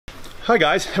Hi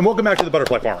guys, and welcome back to the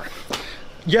Butterfly Farmer.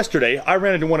 Yesterday, I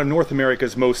ran into one of North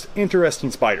America's most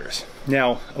interesting spiders.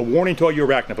 Now, a warning to all you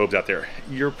arachnophobes out there.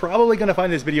 You're probably going to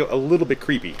find this video a little bit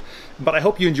creepy, but I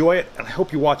hope you enjoy it, and I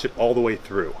hope you watch it all the way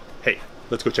through. Hey,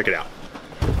 let's go check it out.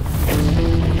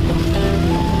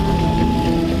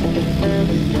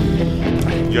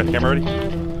 You got the camera ready?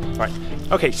 All right.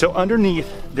 Okay, so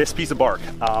underneath this piece of bark,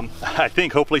 I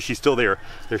think hopefully she's still there.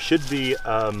 There should be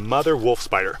a mother wolf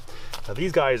spider. Now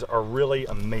these guys are really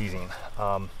amazing.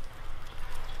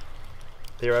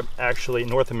 They are actually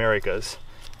North America's,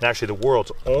 and actually the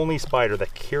world's only spider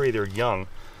that carry their young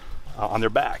on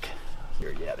their back.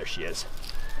 Here, yeah, there she is.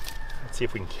 Let's see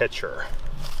if we can catch her.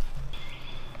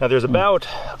 Now there's about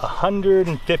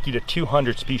 150 to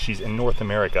 200 species in North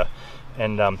America,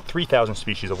 and 3,000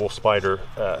 species of wolf spider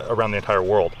around the entire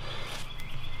world.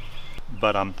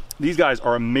 But these guys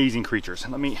are amazing creatures.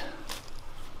 Let me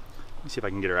see if I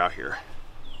can get her out here.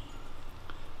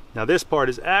 Now this part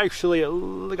is actually,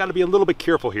 got to be a little bit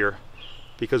careful here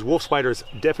because wolf spiders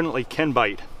definitely can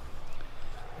bite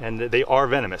and they are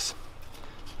venomous.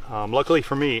 Luckily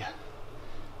for me,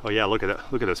 oh yeah, look at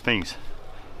that, look at those fangs.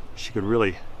 She could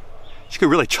really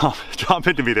chomp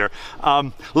into me there.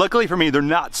 Luckily for me, they're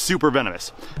not super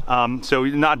venomous, so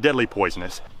not deadly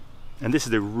poisonous. And this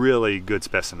is a really good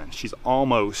specimen. She's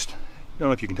almost, I don't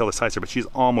know if you can tell the size here, but she's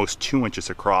almost 2 inches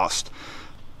across.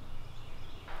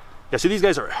 Yeah, so these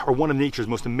guys are one of nature's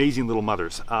most amazing little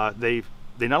mothers. They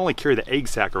not only carry the egg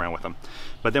sac around with them,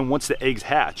 but then once the eggs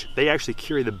hatch, they actually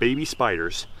carry the baby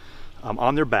spiders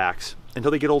on their backs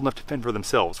until they get old enough to fend for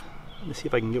themselves. Let me see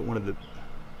if I can get some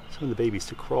of the babies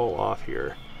to crawl off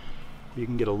here. You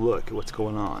can get a look at what's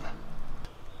going on.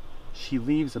 She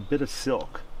leaves a bit of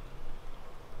silk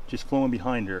just flowing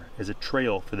behind her as a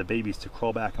trail for the babies to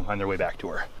crawl back and find their way back to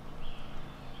her.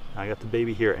 I got the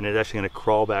baby here, and it's actually going to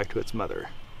crawl back to its mother.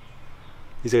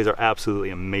 These guys are absolutely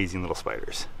amazing little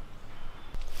spiders.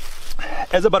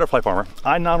 As a butterfly farmer,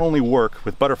 I not only work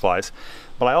with butterflies,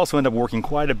 but I also end up working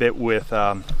quite a bit with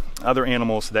other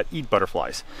animals that eat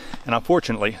butterflies. And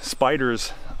unfortunately,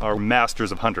 spiders are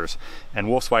masters of hunters, and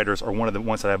wolf spiders are one of the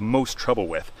ones that I have most trouble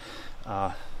with.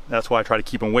 That's why I try to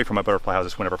keep them away from my butterfly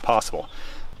houses whenever possible.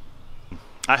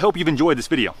 I hope you've enjoyed this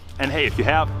video, and hey, if you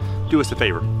have, do us a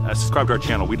favor, subscribe to our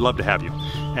channel. We'd love to have you.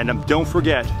 And don't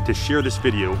forget to share this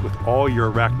video with all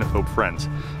your arachnophobe friends.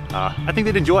 I think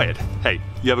they'd enjoy it. Hey,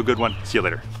 you have a good one. See you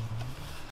later.